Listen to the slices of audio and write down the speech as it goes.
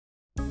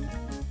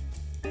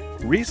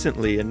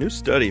Recently, a new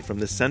study from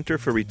the Center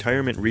for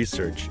Retirement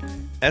Research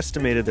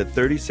estimated that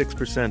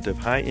 36% of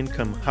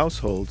high-income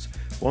households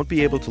won't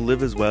be able to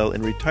live as well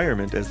in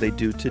retirement as they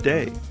do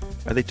today.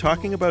 Are they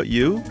talking about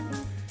you?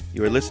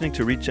 You are listening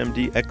to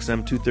ReachMD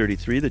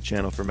XM233, the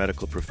channel for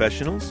medical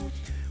professionals.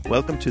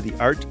 Welcome to The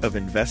Art of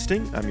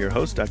Investing. I'm your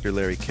host, Dr.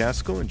 Larry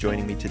Kaskel, and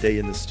joining me today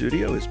in the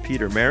studio is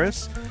Peter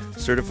Maris,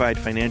 certified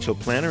financial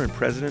planner and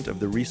president of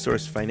the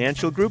Resource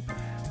Financial Group,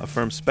 a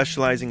firm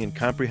specializing in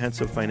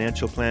comprehensive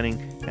financial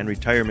planning and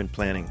retirement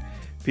planning.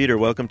 Peter,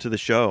 welcome to the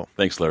show.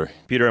 Thanks, Larry.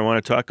 Peter, I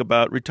want to talk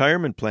about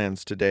retirement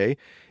plans today.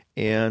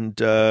 And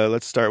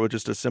let's start with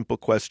just a simple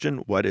question.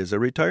 What is a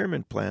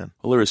retirement plan?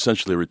 Well, Larry,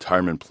 essentially a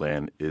retirement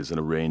plan is an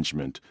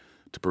arrangement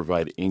to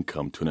provide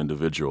income to an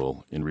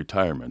individual in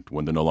retirement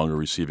when they're no longer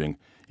receiving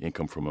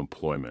income from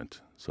employment.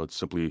 So it's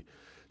simply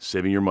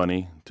saving your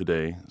money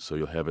today so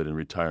you'll have it in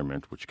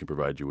retirement, which can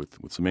provide you with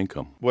some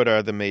income. What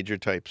are the major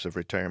types of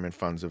retirement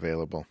funds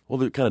available? Well,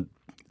 they kind of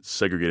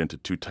segregate into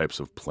two types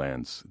of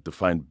plans,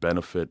 defined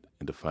benefit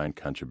and defined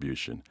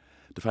contribution.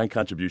 Defined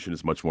contribution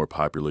is much more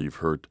popular. You've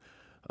heard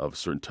of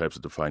certain types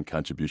of defined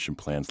contribution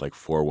plans like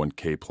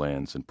 401k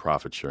plans and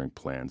profit-sharing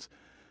plans.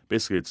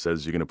 Basically, it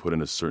says you're going to put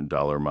in a certain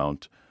dollar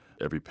amount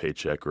every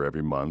paycheck or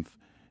every month,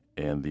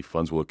 and the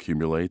funds will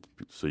accumulate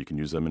so you can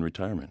use them in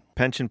retirement.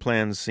 Pension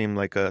plans seem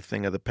like a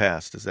thing of the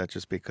past. Is that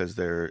just because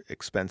they're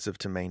expensive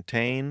to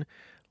maintain,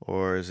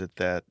 or is it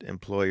that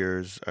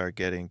employers are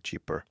getting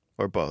cheaper,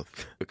 or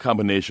both? A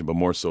combination, but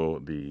more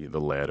so the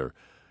latter.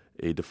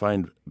 A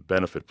defined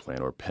benefit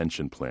plan or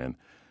pension plan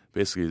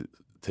basically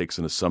takes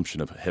an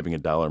assumption of having a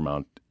dollar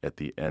amount at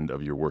the end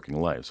of your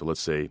working life. So let's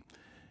say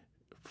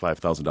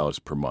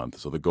 $5,000 per month.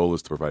 So the goal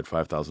is to provide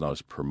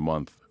 $5,000 per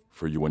month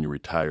for you when you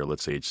retire,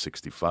 let's say age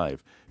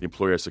 65. The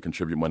employer has to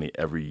contribute money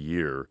every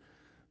year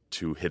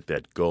to hit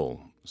that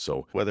goal.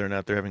 So whether or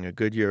not they're having a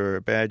good year or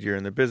a bad year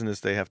in their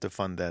business, they have to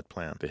fund that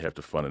plan. They have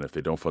to fund it. If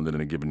they don't fund it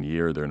in a given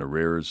year, they're in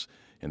arrears,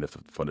 and they have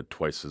to fund it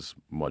twice as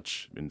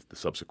much in the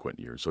subsequent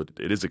years. So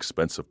it is an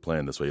expensive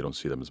plan. That's why you don't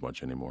see them as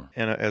much anymore.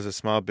 And as a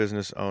small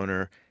business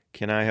owner,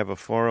 can I have a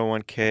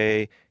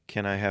 401k?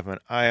 Can I have an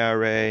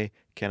IRA?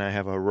 Can I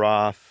have a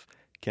Roth?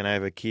 Can I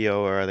have a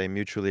Keogh, or are they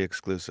mutually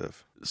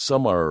exclusive?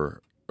 Some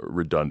are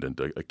redundant.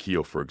 A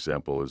Keogh, for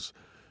example, has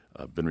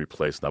been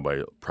replaced now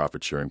by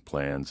profit-sharing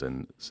plans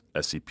and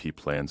SEP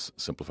plans,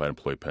 simplified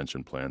employee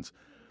pension plans.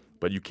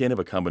 But you can't have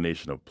a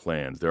combination of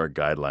plans. There are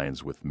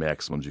guidelines with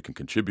maximums you can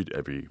contribute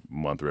every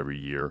month or every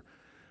year,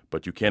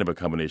 but you can't have a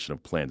combination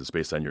of plans. It's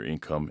based on your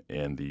income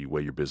and the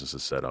way your business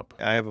is set up.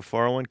 I have a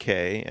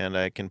 401k, and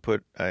I can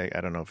put, I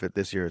don't know if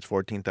this year it's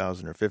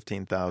 $14,000 or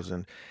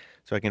 $15,000.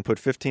 So I can put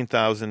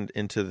 $15,000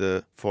 into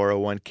the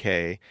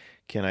 401k.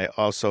 Can I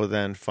also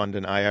then fund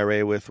an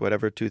IRA with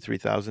whatever, $2,000,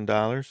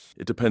 $3,000?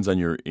 It depends on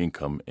your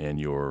income and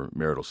your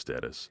marital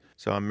status.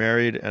 So I'm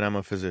married and I'm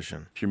a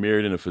physician. If you're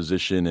married and a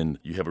physician and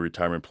you have a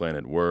retirement plan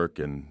at work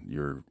and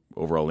your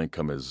overall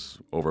income is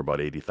over about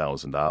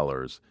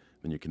 $80,000,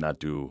 then you cannot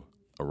do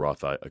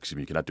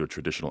you cannot do a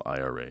traditional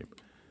IRA.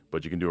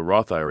 But you can do a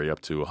Roth IRA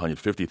up to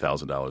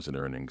 $150,000 in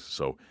earnings.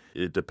 So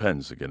it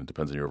depends. Again, it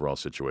depends on your overall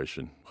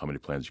situation, how many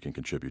plans you can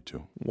contribute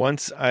to.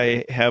 Once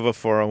I have a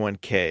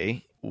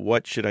 401k,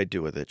 what should I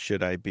do with it?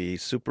 Should I be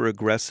super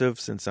aggressive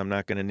since I'm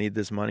not going to need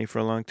this money for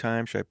a long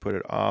time? Should I put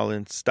it all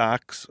in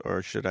stocks,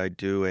 or should I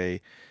do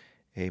a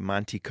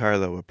Monte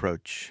Carlo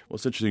approach? Well,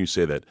 it's interesting you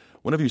say that.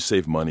 Whenever you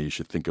save money, you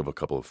should think of a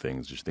couple of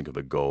things. You should think of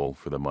the goal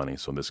for the money.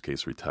 So in this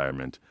case,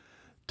 retirement,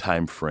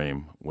 time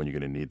frame when you're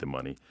going to need the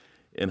money,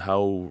 and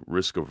how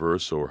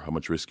risk-averse or how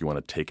much risk you want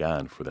to take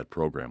on for that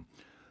program.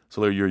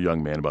 So Larry, you're a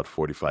young man, about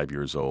 45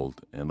 years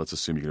old, and let's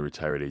assume you're going to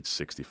retire at age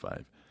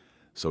 65.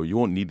 So you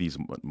won't need these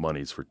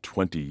monies for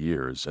 20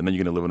 years, and then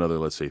you're going to live another,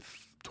 let's say,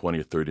 20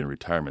 or 30 in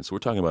retirement. So we're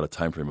talking about a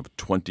time frame of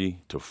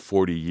 20 to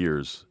 40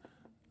 years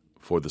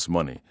for this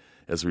money.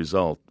 As a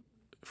result,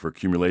 for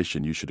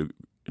accumulation, you should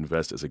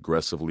invest as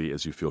aggressively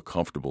as you feel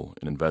comfortable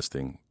in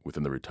investing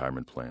within the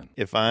retirement plan.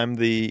 If I'm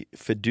the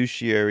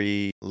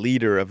fiduciary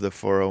leader of the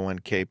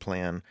 401k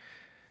plan,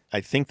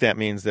 I think that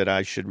means that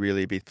I should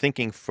really be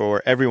thinking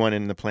for everyone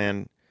in the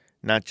plan,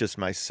 not just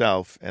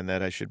myself, and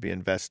that I should be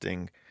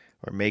investing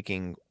or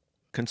making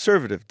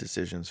conservative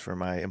decisions for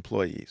my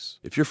employees.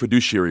 If you're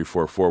fiduciary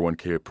for a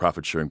 401k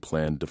profit-sharing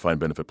plan, defined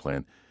benefit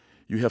plan,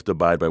 you have to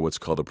abide by what's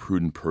called a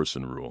prudent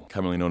person rule,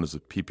 commonly known as the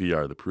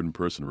PPR, the prudent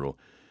person rule,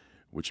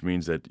 which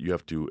means that you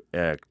have to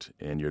act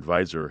and your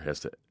advisor has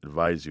to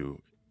advise you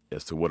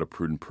as to what a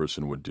prudent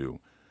person would do.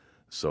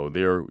 So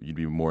there you'd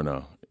be more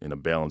in a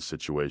balanced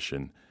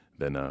situation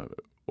than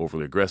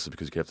overly aggressive,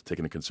 because you have to take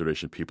into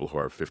consideration people who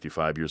are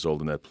 55 years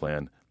old in that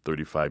plan,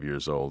 35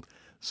 years old.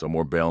 So a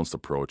more balanced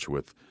approach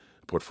with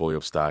a portfolio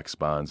of stocks,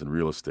 bonds, and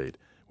real estate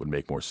would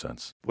make more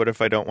sense. What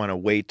if I don't want to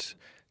wait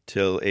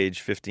till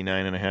age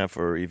 59 and a half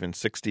or even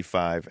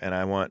 65 and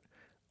I want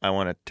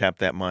to tap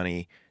that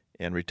money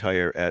and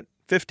retire at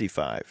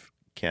 55?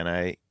 Can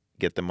I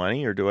get the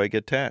money, or do I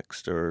get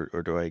taxed,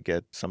 or do I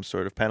get some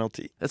sort of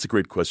penalty? That's a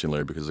great question,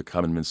 Larry, because it's a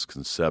common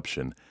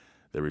misconception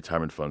that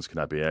retirement funds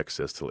cannot be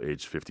accessed till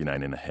age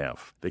 59 and a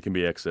half. They can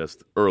be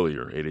accessed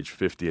earlier, at age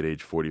 50, at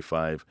age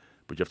 45,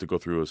 but you have to go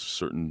through a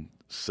certain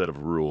set of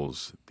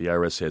rules. The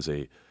IRS has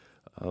a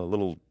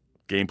little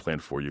game plan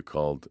for you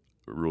called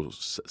Rule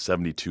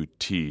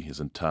 72T, as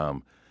in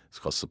Tom. It's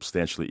called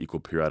Substantially Equal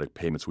Periodic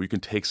Payments, where you can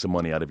take some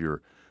money out of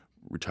your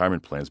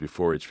retirement plans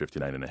before age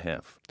 59 and a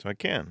half. So I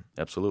can.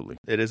 Absolutely.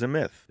 It is a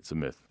myth. It's a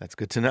myth. That's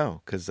good to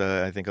know, because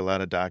I think a lot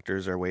of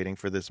doctors are waiting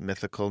for this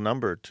mythical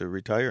number to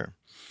retire.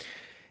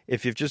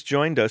 If you've just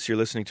joined us, you're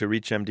listening to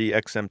ReachMD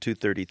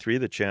XM233,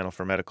 the channel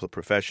for medical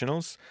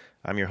professionals.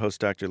 I'm your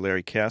host, Dr.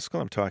 Larry Kaskel.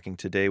 I'm talking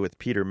today with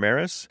Peter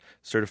Maris,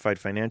 certified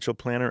financial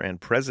planner and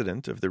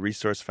president of the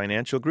Resource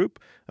Financial Group,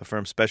 a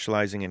firm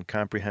specializing in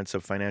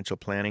comprehensive financial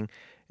planning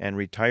and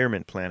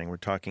retirement planning. We're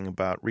talking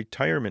about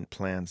retirement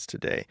plans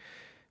today.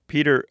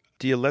 Peter,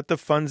 do you let the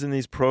funds in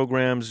these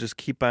programs just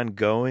keep on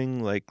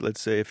going? Like,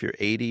 let's say if you're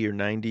 80 or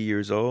 90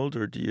 years old,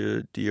 or do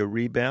you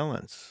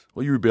rebalance?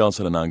 Well, you rebalance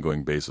on an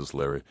ongoing basis,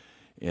 Larry.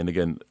 And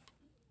again,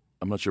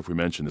 I'm not sure if we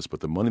mentioned this,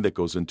 but the money that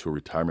goes into a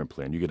retirement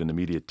plan, you get an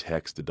immediate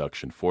tax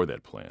deduction for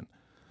that plan.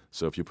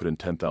 So if you put in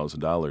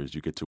 $10,000,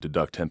 you get to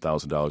deduct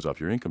 $10,000 off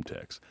your income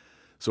tax.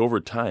 So over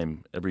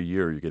time, every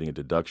year you're getting a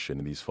deduction,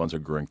 and these funds are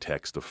growing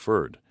tax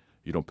deferred.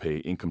 You don't pay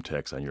income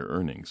tax on your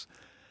earnings.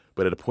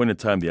 But at a point in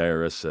time, the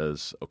IRS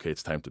says, okay,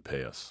 it's time to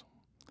pay us.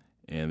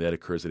 And that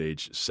occurs at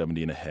age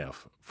 70 and a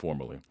half,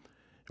 formally,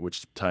 at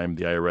which time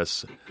the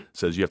IRS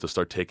says you have to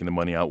start taking the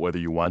money out whether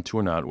you want to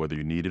or not, whether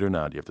you need it or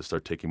not. You have to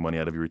start taking money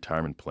out of your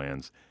retirement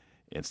plans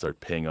and start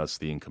paying us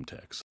the income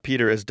tax.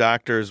 Peter, as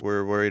doctors,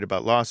 we're worried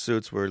about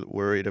lawsuits. We're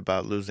worried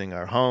about losing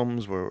our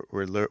homes. We're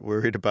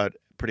worried about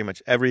pretty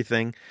much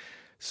everything.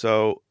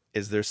 So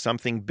is there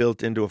something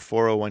built into a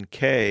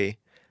 401k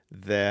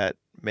that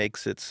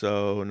makes it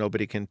so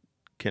nobody can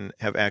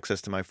have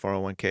access to my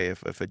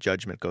 401k if a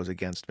judgment goes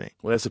against me?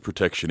 Well, asset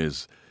protection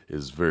is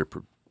very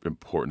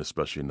important,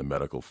 especially in the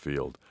medical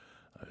field.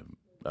 I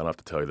don't have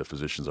to tell you that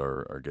physicians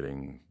are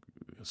getting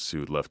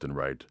sued left and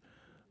right,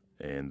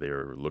 and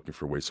they're looking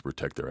for ways to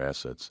protect their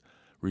assets.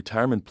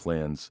 Retirement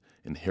plans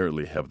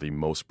inherently have the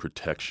most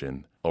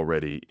protection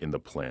already in the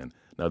plan.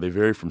 Now, they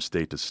vary from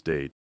state to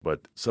state,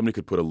 but somebody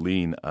could put a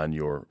lien on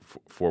your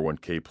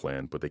 401k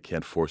plan, but they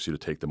can't force you to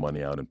take the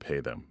money out and pay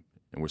them.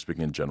 And we're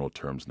speaking in general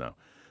terms now.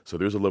 So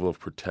there's a level of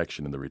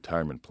protection in the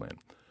retirement plan.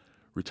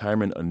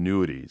 Retirement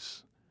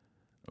annuities,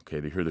 okay,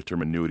 they hear the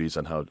term annuities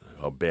on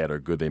how bad or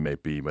good they may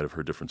be. You might have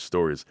heard different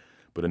stories,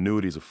 but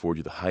annuities afford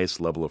you the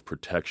highest level of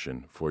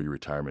protection for your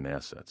retirement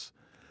assets.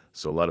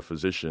 So a lot of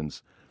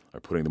physicians are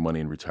putting the money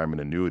in retirement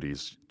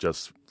annuities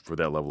just for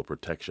that level of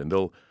protection.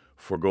 They'll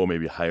forego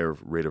maybe a higher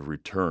rate of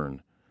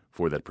return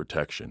for that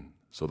protection.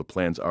 So the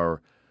plans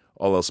are,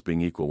 all else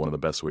being equal, one of the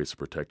best ways to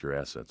protect your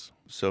assets.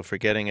 So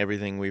forgetting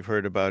everything we've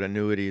heard about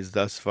annuities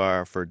thus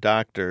far, for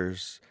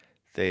doctors,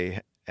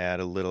 they add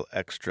a little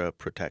extra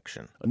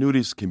protection.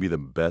 Annuities can be the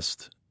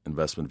best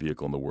investment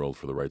vehicle in the world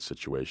for the right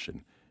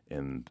situation.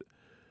 And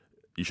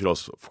you should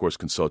also, of course,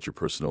 consult your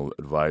personal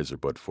advisor,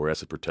 but for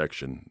asset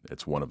protection,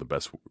 it's one of the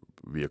best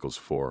vehicles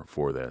for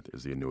that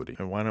is the annuity.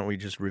 And why don't we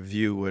just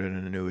review what an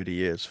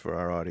annuity is for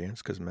our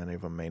audience, because many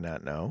of them may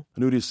not know.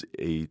 Annuity is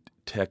a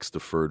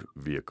tax-deferred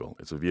vehicle.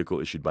 It's a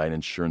vehicle issued by an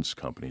insurance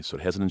company, so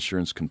it has an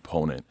insurance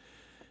component,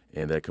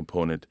 and that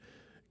component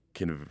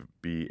can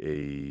be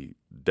a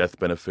death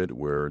benefit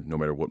where no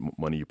matter what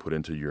money you put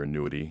into your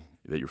annuity,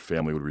 that your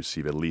family would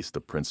receive at least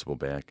the principal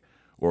back,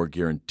 or a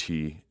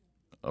guarantee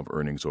of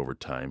earnings over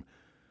time.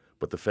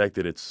 But the fact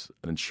that it's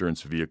an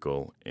insurance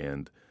vehicle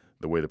and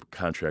the way the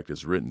contract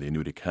is written, the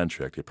annuity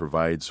contract, it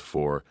provides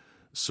for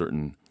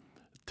certain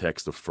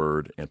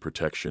tax-deferred and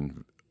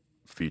protection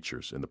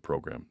features in the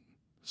program.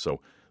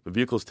 So the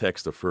vehicle is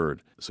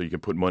tax-deferred, so you can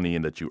put money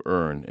in that you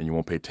earn and you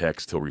won't pay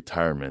tax till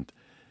retirement,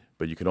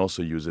 but you can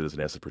also use it as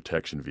an asset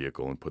protection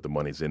vehicle and put the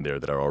monies in there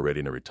that are already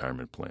in a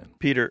retirement plan.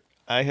 Peter,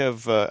 I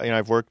have,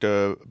 I've worked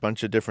a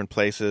bunch of different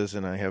places,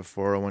 and I have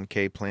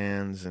 401k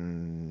plans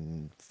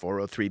and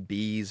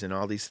 403bs and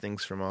all these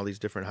things from all these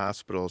different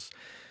hospitals.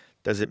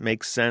 Does it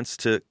make sense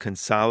to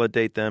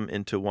consolidate them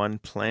into one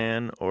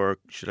plan, or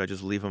should I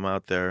just leave them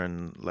out there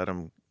and let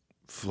them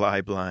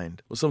fly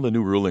blind? Well, some of the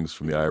new rulings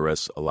from the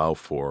IRS allow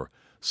for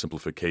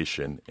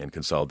simplification and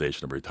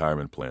consolidation of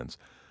retirement plans.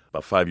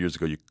 About 5 years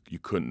ago, you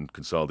couldn't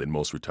consolidate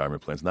most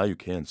retirement plans. Now you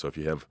can. So if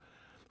you have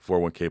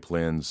 401k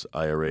plans,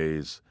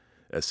 IRAs,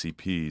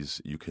 SCPs,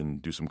 you can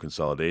do some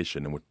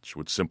consolidation, and which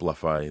would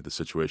simplify the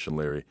situation,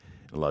 Larry,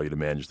 and allow you to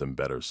manage them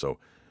better. So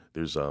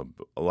there's a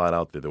lot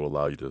out there that will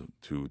allow you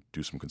to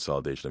do some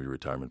consolidation of your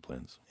retirement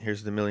plans.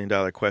 Here's the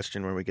million-dollar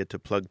question where we get to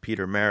plug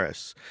Peter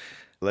Maris.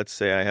 Let's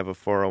say I have a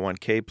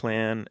 401k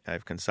plan,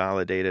 I've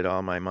consolidated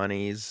all my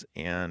monies,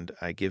 and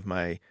I give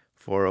my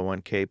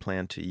 401k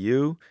plan to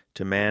you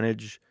to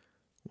manage.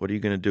 What are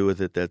you going to do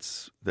with it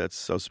that's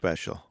so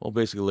special? Well,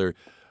 basically, Larry,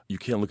 you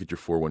can't look at your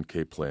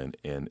 401k plan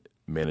and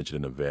manage it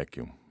in a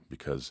vacuum,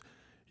 because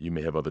you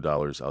may have other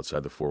dollars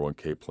outside the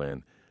 401k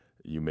plan.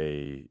 You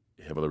may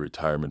have other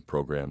retirement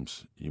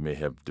programs. You may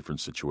have different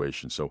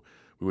situations. So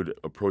we would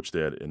approach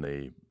that in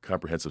a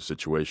comprehensive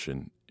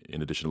situation.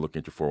 In addition to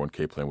looking at your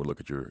 401k plan, we'd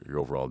look at your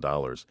overall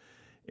dollars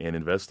and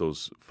invest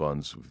those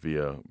funds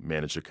via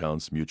managed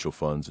accounts, mutual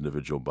funds,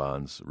 individual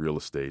bonds, real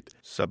estate.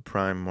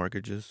 Subprime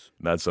mortgages?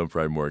 Not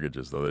subprime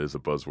mortgages, though that is a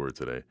buzzword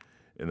today.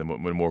 And then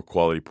a more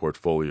quality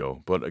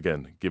portfolio. But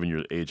again, given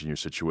your age and your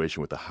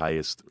situation, with the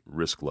highest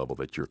risk level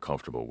that you're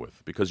comfortable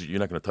with. Because you're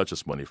not going to touch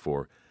this money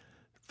for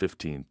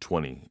 15,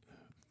 20,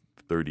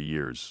 30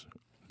 years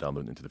down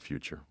into the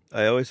future.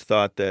 I always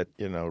thought that,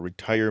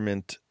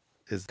 retirement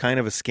is kind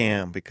of a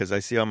scam, because I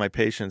see all my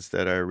patients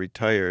that are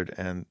retired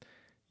and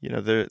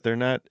they're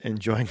not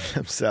enjoying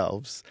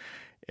themselves,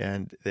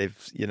 and they've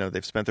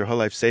spent their whole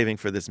life saving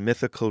for this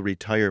mythical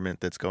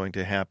retirement that's going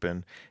to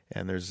happen.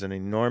 And there's an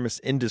enormous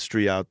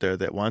industry out there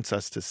that wants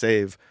us to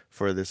save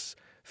for this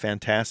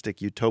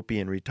fantastic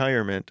utopian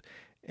retirement.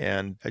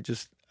 And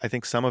I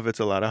think some of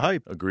it's a lot of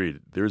hype. Agreed.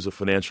 There's a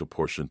financial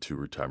portion to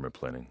retirement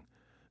planning,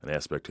 an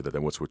aspect to that.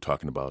 And what we're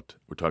talking about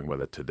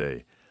that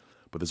today.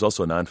 But there's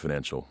also a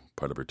non-financial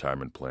part of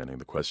retirement planning.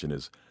 The question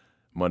is,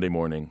 Monday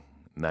morning,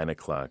 9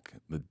 o'clock,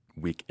 the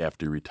week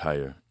after you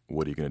retire,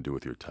 what are you going to do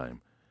with your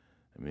time?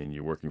 I mean,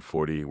 we're working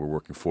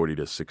 40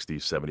 to 60,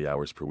 70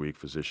 hours per week.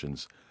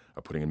 Physicians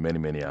are putting in many,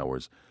 many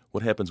hours.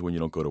 What happens when you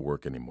don't go to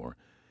work anymore?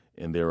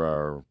 And there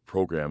are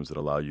programs that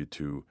allow you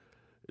to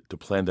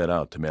plan that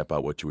out, to map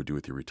out what you would do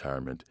with your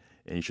retirement.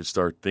 And you should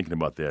start thinking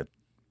about that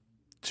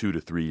 2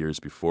 to 3 years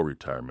before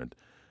retirement.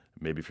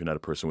 Maybe if you're not a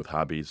person with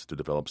hobbies, to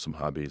develop some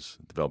hobbies,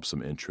 develop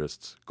some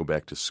interests, go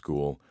back to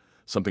school,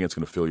 something that's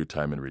going to fill your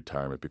time in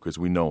retirement, because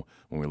we know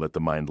when we let the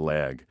mind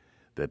lag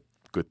that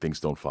good things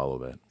don't follow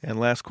that. And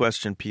last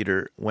question,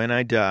 Peter. When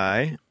I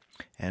die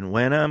and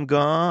when I'm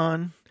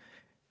gone,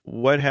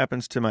 what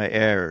happens to my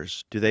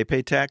heirs? Do they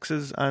pay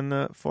taxes on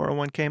the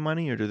 401k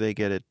money, or do they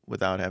get it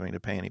without having to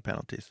pay any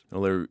penalties?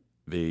 Well,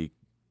 they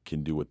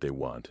can do what they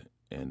want,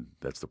 and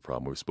that's the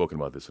problem. We've spoken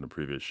about this in a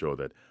previous show,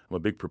 that I'm a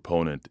big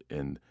proponent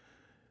in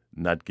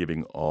not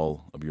giving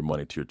all of your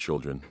money to your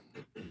children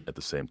at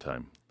the same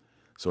time.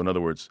 So in other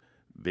words,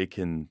 they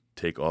can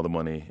take all the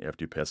money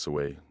after you pass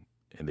away,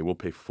 and they will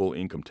pay full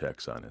income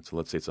tax on it. So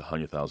let's say it's a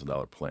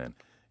 $100,000 plan,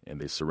 and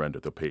they surrender.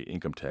 They'll pay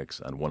income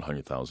tax on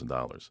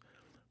 $100,000.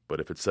 But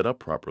if it's set up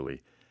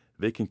properly,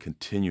 they can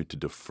continue to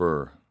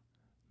defer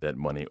that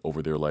money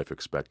over their life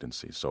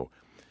expectancy. So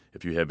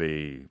if you have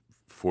a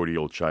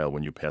 40-year-old child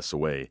when you pass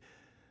away,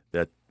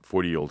 that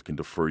 40-year-old can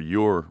defer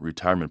your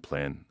retirement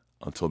plan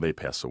until they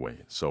pass away.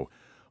 So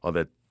all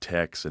that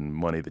tax and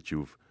money that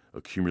you've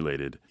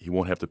accumulated, he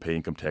won't have to pay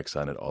income tax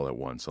on it all at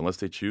once, unless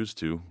they choose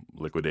to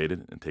liquidate it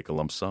and take a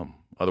lump sum.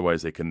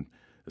 Otherwise, they can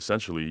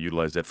essentially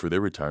utilize that for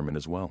their retirement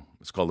as well.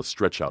 It's called a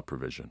stretch-out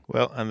provision.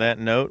 Well, on that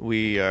note,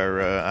 we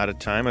are out of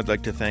time. I'd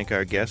like to thank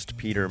our guest,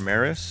 Peter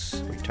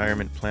Maris,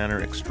 retirement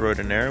planner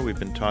extraordinaire. We've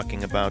been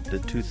talking about the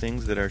two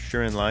things that are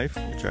sure in life,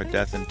 which are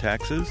death and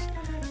taxes.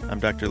 I'm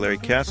Dr. Larry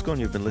Kaskel,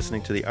 and you've been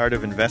listening to The Art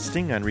of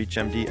Investing on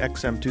ReachMD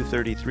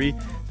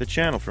XM233, the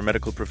channel for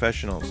medical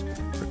professionals.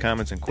 For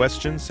comments and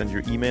questions, send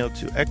your email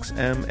to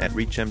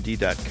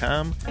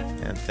xm@reachmd.com,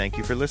 and thank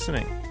you for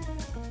listening.